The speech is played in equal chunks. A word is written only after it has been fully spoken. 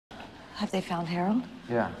Have they found Harold?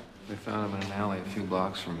 Yeah. They found him in an alley a few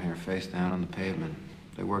blocks from here, face down on the pavement.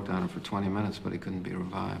 They worked on him for 20 minutes, but he couldn't be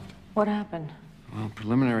revived. What happened? Well,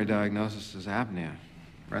 preliminary diagnosis is apnea,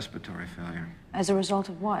 respiratory failure. As a result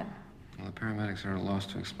of what? Well, the paramedics are at a loss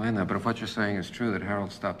to explain that, but if what you're saying is true, that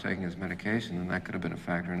Harold stopped taking his medication, then that could have been a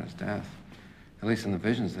factor in his death. At least in the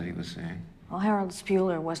visions that he was seeing. Well, Harold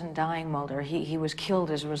Spuler wasn't dying, Mulder. He was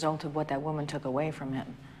killed as a result of what that woman took away from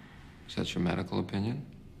him. Is that your medical opinion?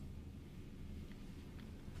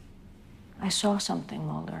 I saw something,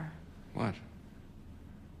 Mulder. What?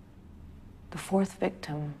 The fourth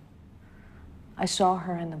victim. I saw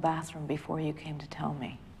her in the bathroom before you came to tell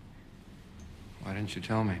me. Why didn't you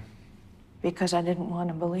tell me? Because I didn't want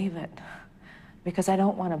to believe it. Because I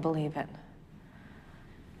don't want to believe it.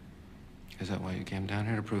 Is that why you came down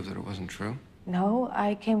here, to prove that it wasn't true? No,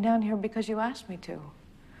 I came down here because you asked me to.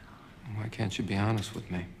 Why can't you be honest with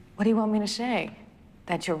me? What do you want me to say?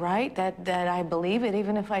 That you're right? That I believe it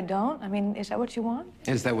even if I don't? I mean, is that what you want?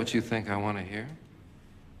 Is that what you think I want to hear?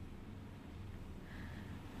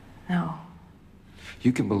 No.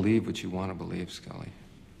 You can believe what you want to believe, Scully.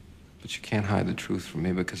 But you can't hide the truth from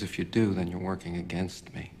me, because if you do, then you're working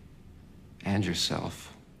against me. And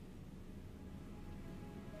yourself.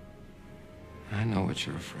 I know what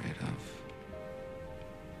you're afraid of.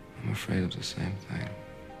 I'm afraid of the same thing.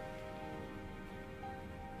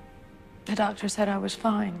 The doctor said I was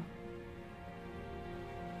fine.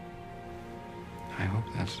 I hope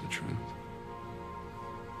that's the truth.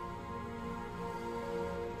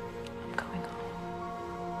 I'm going home.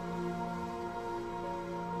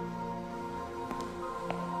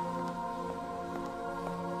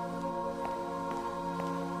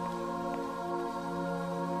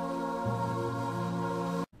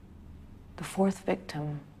 The fourth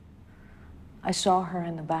victim. I saw her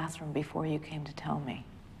in the bathroom before you came to tell me.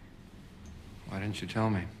 Why didn't you tell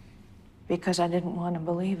me? Because I didn't want to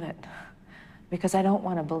believe it. Because I don't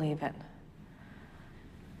want to believe it.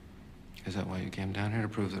 Is that why you came down here, to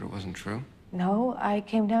prove that it wasn't true? No, I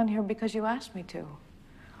came down here because you asked me to.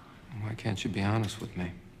 Why can't you be honest with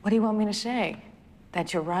me? What do you want me to say?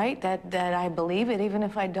 That you're right? That I believe it even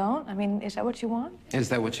if I don't? I mean, is that what you want? Is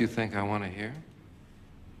that what you think I want to hear?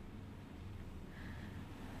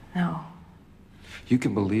 No. You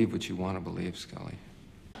can believe what you want to believe, Scully.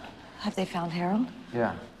 Have they found Harold?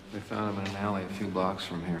 Yeah. They found him in an alley a few blocks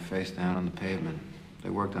from here, face down on the pavement. They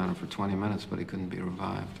worked on him for 20 minutes, but he couldn't be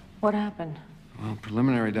revived. What happened? Well,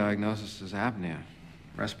 preliminary diagnosis is apnea,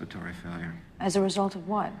 respiratory failure. As a result of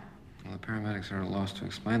what? Well, the paramedics are at a loss to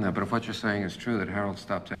explain that, but if what you're saying is true, that Harold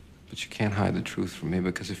stopped taking... But you can't hide the truth from me,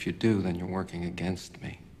 because if you do, then you're working against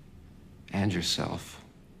me. And yourself.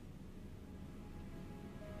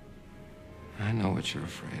 I know what you're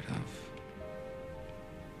afraid of.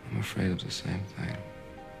 I'm afraid of the same thing.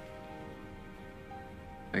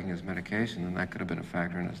 Taking his medication, then that could have been a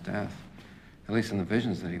factor in his death. At least in the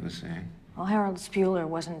visions that he was seeing. Well, Harold Spuler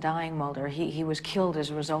wasn't dying, Mulder. He was killed as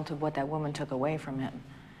a result of what that woman took away from him.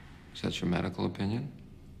 Is that your medical opinion?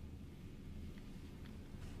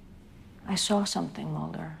 I saw something,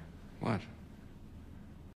 Mulder. What?